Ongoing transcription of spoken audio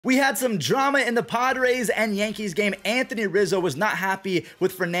We had some drama in the Padres and Yankees game. Anthony Rizzo was not happy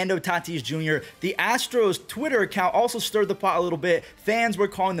with Fernando Tatis Jr. The Astros Twitter account also stirred the pot a little bit. Fans were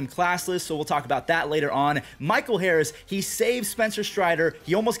calling them classless, so we'll talk about that later on. Michael Harris, he saved Spencer Strider.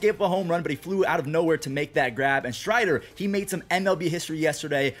 He almost gave up a home run, but he flew out of nowhere to make that grab. And Strider, he made some MLB history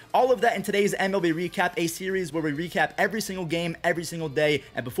yesterday. All of that in today's MLB Recap, a series where we recap every single game, every single day.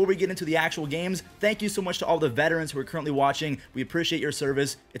 And before we get into the actual games, thank you so much to all the veterans who are currently watching. We appreciate your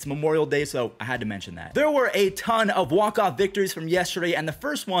service. It's Memorial Day, so I had to mention that. There were a ton of walk-off victories from yesterday, and the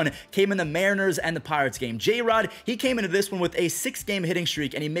first one came in the Mariners and the Pirates game. J-Rod, he came into this one with a 6-game hitting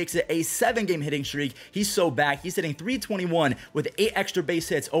streak, and he makes it a 7-game hitting streak. He's so back. He's hitting .321 with 8 extra base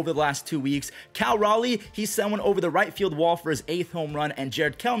hits over the last 2 weeks. Cal Raleigh, he sent one over the right field wall for his 8th home run, and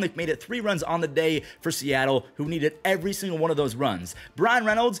Jared Kelenic made it 3 runs on the day for Seattle, who needed every single one of those runs. Brian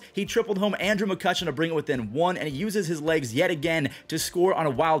Reynolds, he tripled home Andrew McCutchen to bring it within 1, and he uses his legs yet again to score on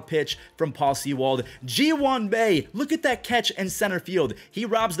a wild pitch from Paul Sewald. Ji-Won Bae, look at that catch in center field. He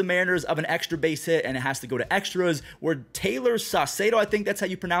robs the Mariners of an extra base hit, and it has to go to extras, where Taylor Saucedo, I think that's how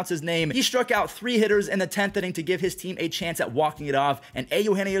you pronounce his name, he struck out 3 hitters in the 10th inning to give his team a chance at walking it off, and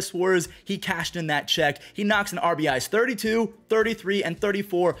Eugenio Suarez, he cashed in that check. He knocks in RBIs 32, 33, and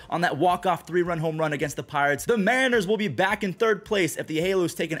 34 on that walk-off 3-run home run against the Pirates. The Mariners will be back in 3rd place if the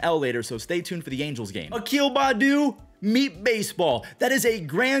Halos take an L later, so stay tuned for the Angels game. Akil Baddoo, meet baseball. That is a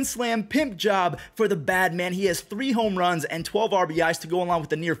grand slam pimp job for the bad man. He has 3 home runs and 12 RBIs to go along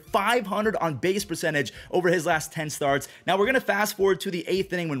with the near 500 on base percentage over his last 10 starts. Now we're going to fast forward to the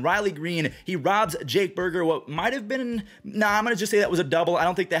 8th inning when Riley Green, he robs Jake Berger what might have been, I'm going to just say that was a double. I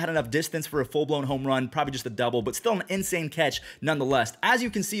don't think they had enough distance for a full-blown home run, probably just a double, but still an insane catch nonetheless. As you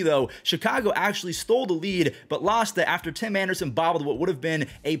can see though, Chicago actually stole the lead, but lost it after Tim Anderson bobbled what would have been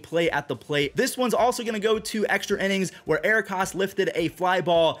a play at the plate. This one's also going to go to extra innings, where Eric Haas lifted a fly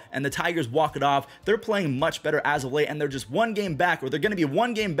ball and the Tigers walk it off. They're playing much better as of late, and they're just 1 game back, or they're going to be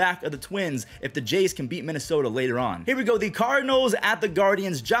 1 game back of the Twins if the Jays can beat Minnesota later on. Here we go, the Cardinals at the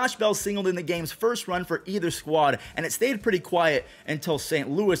Guardians. Josh Bell singled in the game's first run for either squad, and it stayed pretty quiet until St.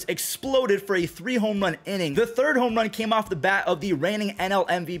 Louis exploded for a 3-home run inning. The 3rd home run came off the bat of the reigning NL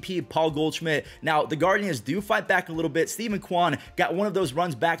MVP, Paul Goldschmidt. Now, the Guardians do fight back a little bit. Stephen Kwan got one of those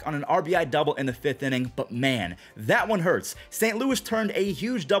runs back on an RBI double in the 5th inning, but man, that one hurts. St. Louis turned a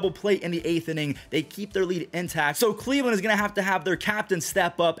huge double play in the 8th inning. They keep their lead intact, so Cleveland is going to have their captain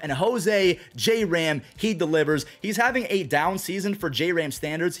step up, and Jose J. Ram, he delivers. He's having a down season for J. Ram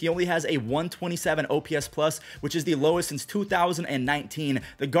standards. He only has a 127 OPS plus, which is the lowest since 2019.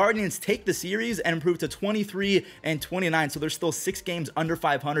 The Guardians take the series and improve to 23 and 29, so they're still 6 games under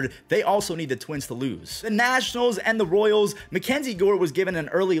 500. They also need the Twins to lose. The Nationals and the Royals, Mackenzie Gore was given an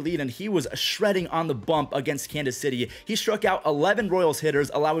early lead, and he was shredding on the bump against Kansas City. He struck out 11 Royals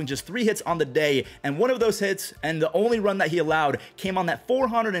hitters, allowing just 3 hits on the day, and one of those hits, and the only run that he allowed, came on that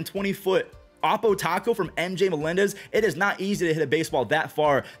 420-foot Oppo Taco from MJ Melendez. It is not easy to hit a baseball that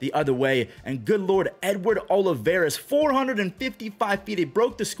far the other way. And good Lord, Edward Olivares, 455 feet. He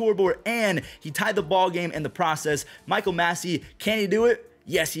broke the scoreboard, and he tied the ball game in the process. Michael Massey, can he do it?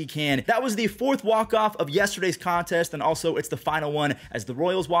 Yes, he can. That was the 4th walk-off of yesterday's contest, and also it's the final one as the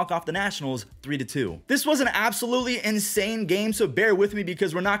Royals walk off the Nationals 3-2. This was an absolutely insane game, so bear with me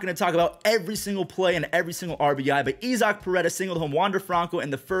because we're not going to talk about every single play and every single RBI, but Isaac Peretta singled home Wander Franco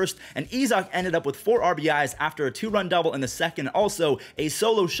in the 1st, and Isaac ended up with 4 RBIs after a 2-run double in the 2nd, and also a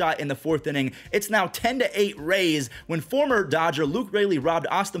solo shot in the 4th inning. It's now 10-8 Rays when former Dodger Luke Raley robbed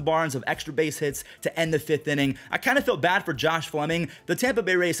Austin Barnes of extra base hits to end the 5th inning. I kind of felt bad for Josh Fleming. The Tampa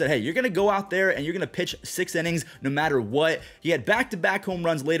Bay Rays said, hey, you're going to go out there and you're going to pitch 6 innings no matter what. He had back-to-back home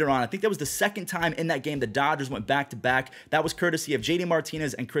runs later on. I think that was the 2nd time in that game the Dodgers went back-to-back. That was courtesy of JD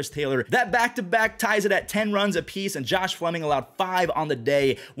Martinez and Chris Taylor. That back-to-back ties it at 10 runs apiece, and Josh Fleming allowed 5 on the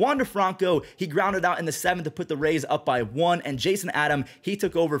day. Wander Franco, he grounded out in the 7th to put the Rays up by 1, and Jason Adam, he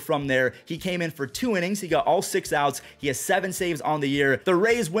took over from there. He came in for 2 innings. He got all 6 outs. He has 7 saves on the year. The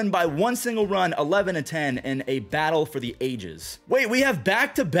Rays win by 1 single run, 11-10, in a battle for the ages. Wait, we have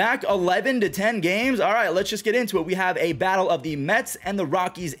back-to-back 11-10 games? All right, let's just get into it. We have a battle of the Mets and the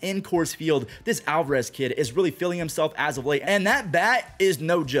Rockies in Coors Field. This Alvarez kid is really feeling himself as of late, and that bat is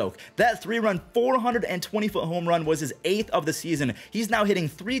no joke. That 3-run, 420-foot home run was his 8th of the season. He's now hitting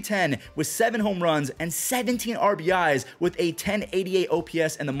 .310 with 7 home runs and 17 RBIs with a 1088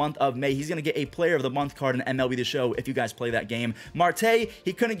 OPS in the month of May. He's going to get a Player of the Month card in MLB The Show if you guys play that game. Marte,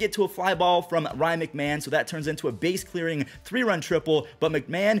 he couldn't get to a fly ball from Ryan McMahon, so that turns into a base-clearing 3-run triple. but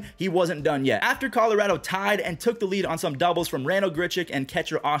McMahon, he wasn't done yet. After Colorado tied and took the lead on some doubles from Randall Grichuk and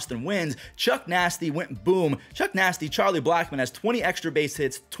catcher Austin Wynns, Chuck Nasty went boom. Chuck Nasty, Charlie Blackmon has 20 extra base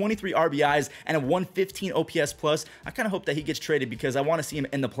hits, 23 RBIs, and a 115 OPS plus. I kind of hope that he gets traded because I want to see him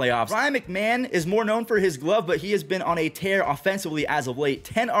in the playoffs. Ryan McMahon is more known for his glove, but he has been on a tear offensively as of late.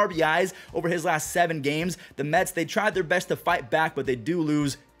 10 RBIs over his last 7 games. The Mets, they tried their best to fight back, but they do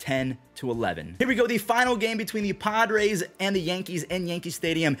lose 10-11. Here we go, the final game between the Padres and the Yankees in Yankee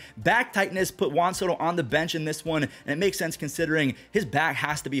Stadium. Back tightness put Juan Soto on the bench in this one, and it makes sense considering his back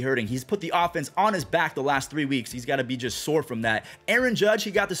has to be hurting. He's put the offense on his back the last 3 weeks. He's got to be just sore from that. Aaron Judge,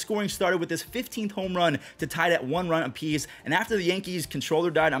 he got the scoring started with his 15th home run to tie it at 1 run apiece, and after the Yankees controller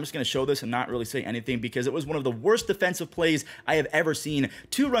died, I'm just going to show this and not really say anything because it was one of the worst defensive plays I have ever seen.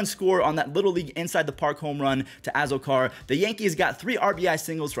 2-run score on that Little League inside the park home run to Azokar. The Yankees got 3 RBI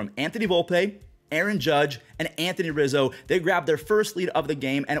singles from Anthony Volpe, Aaron Judge, and Anthony Rizzo. They grabbed their first lead of the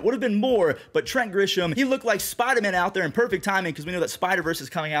game, and it would have been more, but Trent Grisham, he looked like Spider-Man out there in perfect timing because we know that Spider-Verse is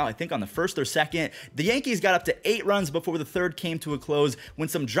coming out, I think, on the 1st or 2nd. The Yankees got up to 8 runs before the 3rd came to a close when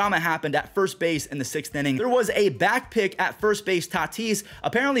some drama happened at first base in the 6th inning. There was a back pick at first base, Tatis.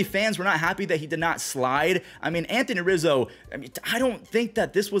 Apparently, fans were not happy that he did not slide. I mean, Anthony Rizzo, I don't think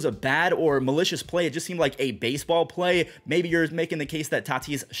that this was a bad or malicious play. It just seemed like a baseball play. Maybe you're making the case that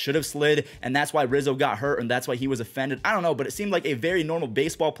Tatis should have slid, and that's why Rizzo got hurt, and that's why he was offended. I don't know, but it seemed like a very normal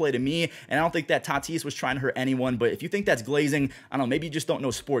baseball play to me, and I don't think that Tatis was trying to hurt anyone, but if you think that's glazing, I don't know, maybe you just don't know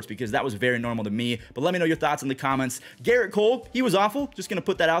sports because that was very normal to me, but let me know your thoughts in the comments. Garrett Cole, he was awful, just gonna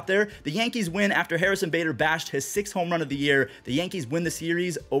put that out there. The Yankees win after Harrison Bader bashed his 6th home run of the year. The Yankees win the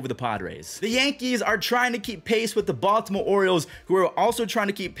series over the Padres. The Yankees are trying to keep pace with the Baltimore Orioles, who are also trying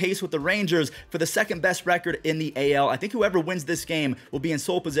to keep pace with the Rangers for the 2nd best record in the AL. I think whoever wins this game will be in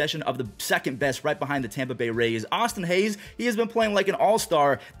sole possession of the 2nd best right behind the Tampa Bay Rays. Austin Hayes, he has been playing like an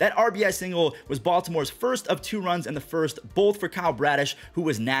all-star. That RBI single was Baltimore's first of 2 runs in the 1st, both for Kyle Bradish, who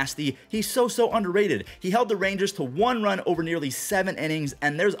was nasty. He's so underrated. He held the Rangers to 1 run over nearly 7 innings,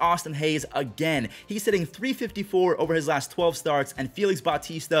 and there's Austin Hayes again. He's hitting .354 over his last 12 starts, and Felix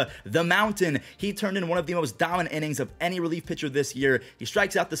Bautista, the Mountain, he turned in one of the most dominant innings of any relief pitcher this year. He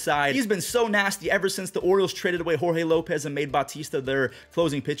strikes out the side. He's been so nasty ever since the Orioles traded away Jorge Lopez and made Bautista their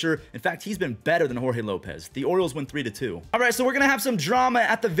closing pitcher. In fact, he's been better than Jorge Lopez. The Orioles win 3-2. All right, so we're going to have some drama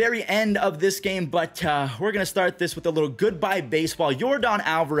at the very end of this game, but we're going to start this with a little goodbye baseball. Yordan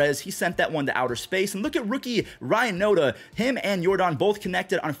Alvarez, he sent that one to outer space, and look at rookie Ryan Noda. Him and Yordan both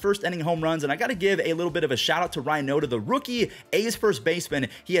connected on 1st inning home runs, and I got to give a little bit of a shout out to Ryan Noda, the rookie A's first baseman.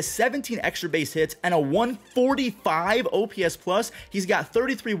 He has 17 extra base hits and a 145 OPS plus. He's got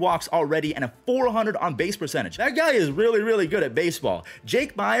 33 walks already and a 400 on base percentage. That guy is really good at baseball.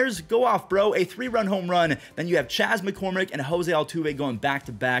 Jake Myers, go off, bro. A 3-run home run. Then you have Chas McCormick and Jose Altuve going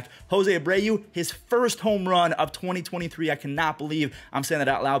back-to-back. Jose Abreu, his first home run of 2023. I cannot believe I'm saying that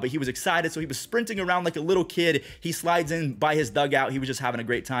out loud, but he was excited, so he was sprinting around like a little kid. He slides in by his dugout. He was just having a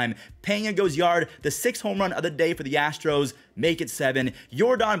great time. Pena goes yard, the 6th home run of the day for the Astros. Make it 7.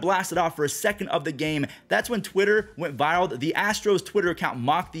 Yordan blasted off for a 2nd of the game. That's when Twitter went viral. The Astros Twitter account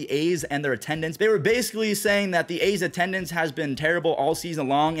mocked the A's and their attendance. They were basically saying that the A's attendance has been terrible all season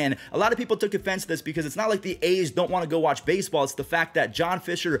long, and a lot of people took offense to this because it's not like the A's don't want to go watch baseball. It's the fact that John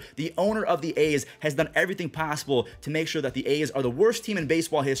Fisher, the owner of the A's, has done everything possible to make sure that the A's are the worst team in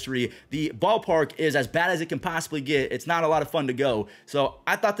baseball history. The ballpark is as bad as it can possibly get. It's not a lot of fun to go. So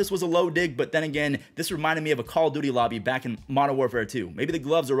I thought this was a low dig, but then again, this reminded me of a Call of Duty lobby back in Modern Warfare 2. Maybe the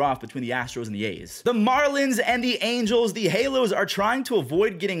gloves are off between the Astros and the A's. The Marlins and the Angels. The Halos are trying to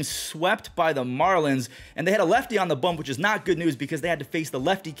avoid getting swept by the Marlins, and they had a lefty on the bump, which is not good news because they had to face the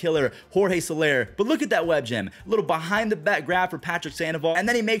lefty killer, Jorge Soler. But look at that web gem. A little behind the bat grab for Patrick Sandoval, and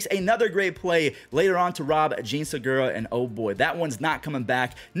then he makes another great play later on to rob Gene Segura, and oh boy, that one's not coming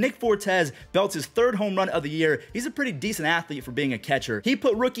back. Nick Fortes belts his 3rd home run of the year. He's a pretty decent athlete for being a catcher. He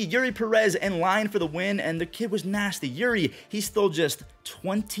put rookie Yuri Perez in line for the win, and the kid was nasty. Yuri, he's still just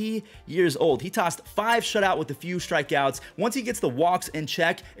 20 years old. He tossed 5 shutout with a few strikeouts. Once he gets the walks in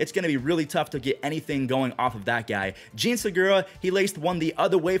check, it's going to be really tough to get anything going off of that guy. Gene Segura, he laced one the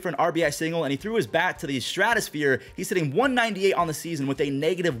other way for an RBI single, and he threw his bat to the stratosphere. He's hitting 198 on the season with a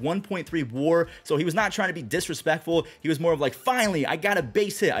negative 1.3 WAR, so he was not trying to be disrespectful. He was more of like, finally, I got a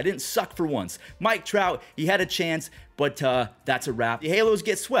base hit. I didn't suck for once. Mike Trout, he had a chance, but that's a wrap. The Halos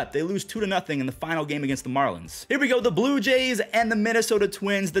get swept. They lose 2-0 in the final game against the Marlins. Here we go, the Blue Jays and the Minnesota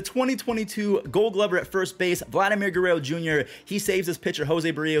Twins. The 2022 Gold Glover at first base, Vladimir Guerrero Jr., he saves his pitcher Jose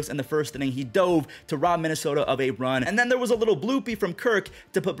Barrios in the first inning. He dove to rob Minnesota of a run, and then there was a little bloopy from Kirk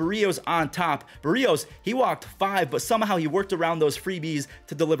to put Barrios on top. Barrios, he walked 5, but somehow he worked around those freebies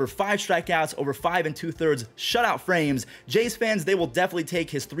to deliver 5 strikeouts over 5 2/3 shutout frames. Jays fans, they will definitely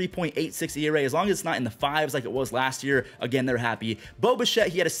take his 3.86 ERA as long as it's not in the 5s like it was last year. Again, they're happy. Bo Bichette,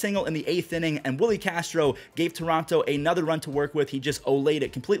 he had a single in the 8th inning, and Willie Castro gave Toronto another run to work with. He just olayed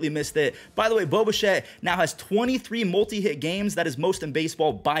it, completely missed it. By the way, Bo Bichette now has 23 multi-hit games. That is most in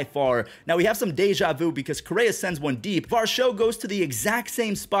baseball by far. Now, we have some deja vu because Correa sends one deep. Varsho goes to the exact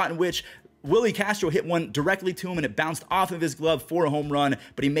same spot in which Willie Castro hit one directly to him, and it bounced off of his glove for a home run,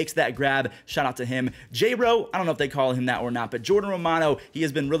 but he makes that grab. Shout out to him. J-Ro, I don't know if they call him that or not, but Jordan Romano, he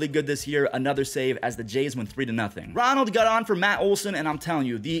has been really good this year. Another save as the Jays win 3-0. Ronald got on for Matt Olson, and I'm telling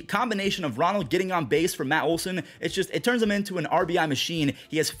you, the combination of Ronald getting on base for Matt Olson, it turns him into an RBI machine.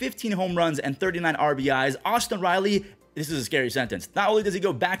 He has 15 home runs and 39 RBIs. Austin Riley, this is a scary sentence. Not only does he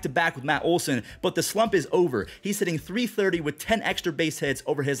go back-to-back with Matt Olson, but the slump is over. He's hitting .330 with 10 extra base hits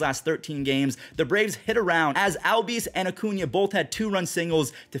over his last 13 games. The Braves hit around as Albies and Acuna both had 2-run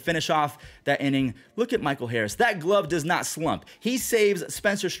singles to finish off that inning. Look at Michael Harris. That glove does not slump. He saves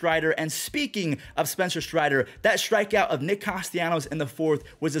Spencer Strider, and speaking of Spencer Strider, that strikeout of Nick Castellanos in the 4th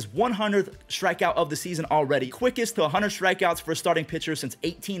was his 100th strikeout of the season already. Quickest to 100 strikeouts for a starting pitcher since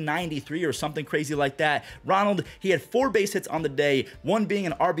 1893 or something crazy like that. Ronald, he had 4 base hits on the day, one being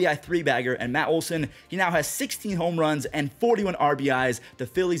an RBI 3-bagger, and Matt Olson, he now has 16 home runs and 41 RBIs. The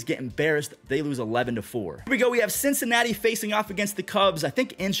Phillies get embarrassed. They lose 11-4. Here we go. We have Cincinnati facing off against the Cubs, I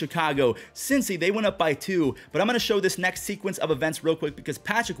think in Chicago. Cincy, they went up by 2, but I'm going to show this next sequence of events real quick because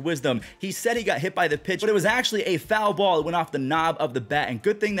Patrick Wisdom, he said he got hit by the pitch, but it was actually a foul ball. It went off the knob of the bat, and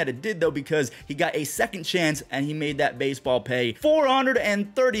good thing that it did though, because he got a second chance and he made that baseball pay.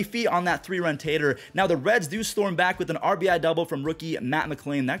 430 feet on that 3-run tater. Now the Reds do storm back with an RBI double from rookie Matt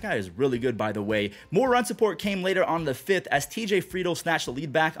McClain. That guy is really good, by the way. More run support came later on the 5th as TJ Friedl snatched the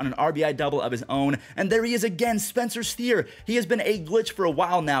lead back on an RBI double of his own. And there he is again, Spencer Steer. He has been a glitch for a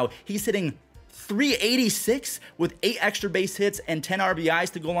while now. He's hitting .386 with 8 extra base hits and 10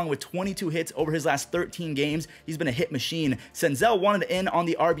 RBIs to go along with 22 hits over his last 13 games. He's been a hit machine. Senzel wanted in on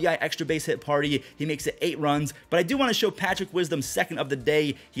the RBI extra base hit party. He makes it 8 runs, but I do want to show Patrick Wisdom's second of the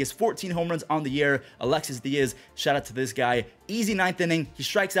day. He has 14 home runs on the year. Alexis Diaz, shout out to this guy. Easy 9th inning. He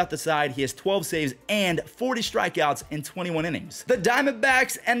strikes out the side. He has 12 saves and 40 strikeouts in 21 innings. The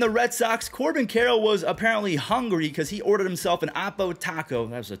Diamondbacks and the Red Sox. Corbin Carroll was apparently hungry because he ordered himself an Oppo Taco.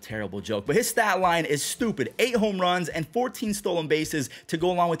 That was a terrible joke, but his stat line is stupid. 8 home runs and 14 stolen bases to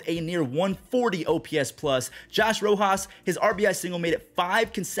go along with a near 140 OPS plus. Josh Rojas, his RBI single made it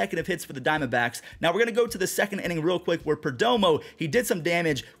 5 consecutive hits for the Diamondbacks. Now we're going to go to the second inning real quick where Perdomo, he did some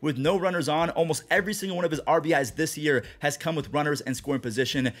damage with no runners on. Almost every single one of his RBIs this year has come with runners in scoring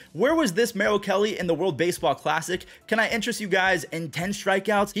position. Where was this Merrill Kelly in the World Baseball Classic? Can I interest you guys in 10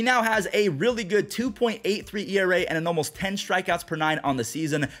 strikeouts? He now has a really good 2.83 ERA and an almost 10 strikeouts per 9 on the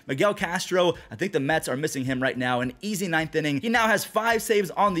season. Miguel Castro, I think the Mets are missing him right now. An easy 9th inning. He now has 5 saves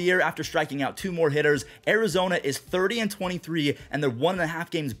on the year after striking out 2 more hitters. Arizona is 30-23, and they're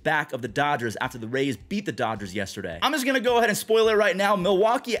 1.5 games back of the Dodgers after the Rays beat the Dodgers yesterday. I'm just gonna go ahead and spoil it right now.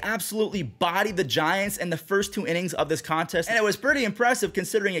 Milwaukee absolutely bodied the Giants in the first 2 innings of this contest, and it was pretty impressive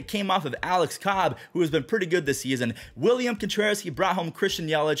considering it came off of Alex Cobb, who has been pretty good this season. William Contreras, he brought home Christian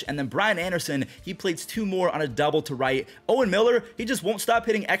Yelich, and then Brian Anderson, he plates 2 more on a double to right. Owen Miller, he just won't stop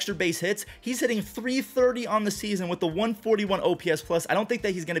hitting extra base hits. He's hitting .330 on the season with the 141 OPS plus. I don't think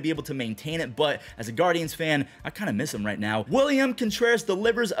that he's going to be able to maintain it, but as a Guardians fan, I kind of miss him right now. William Contreras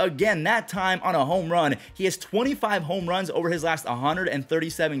delivers again, that time on a home run. He has 25 home runs over his last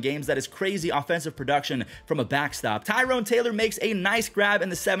 137 games. That is crazy offensive production from a backstop. Tyrone Taylor makes a nice grab in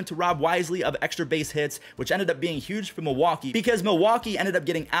the 7th to rob Wisely of extra base hits, which ended up being huge for Milwaukee because Milwaukee ended up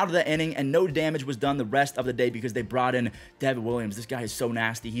getting out of the inning and no damage was done the rest of the day because they brought in Devin Williams. This guy is so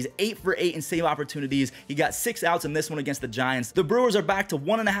nasty. He's 8 for 8 in save opportunities. He got 6 outs in this one against the Giants. The Brewers are back to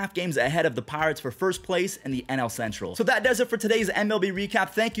 1.5 games ahead of the Pirates for first place in the NL Central. So that does it for today's MLB recap.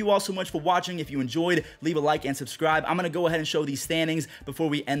 Thank you all so much for watching. If you enjoyed, leave a like and subscribe. I'm going to go ahead and show these standings before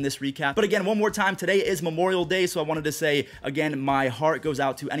we end this recap. But again, one more time, today is Memorial Day, so I wanted to say, again, my heart goes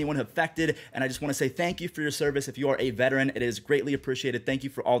out to anyone affected, and I just want to say thank you for your service. If you are a veteran, it is greatly appreciated. Thank you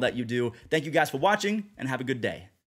for all that you do. Thank you guys for watching, and have a good day.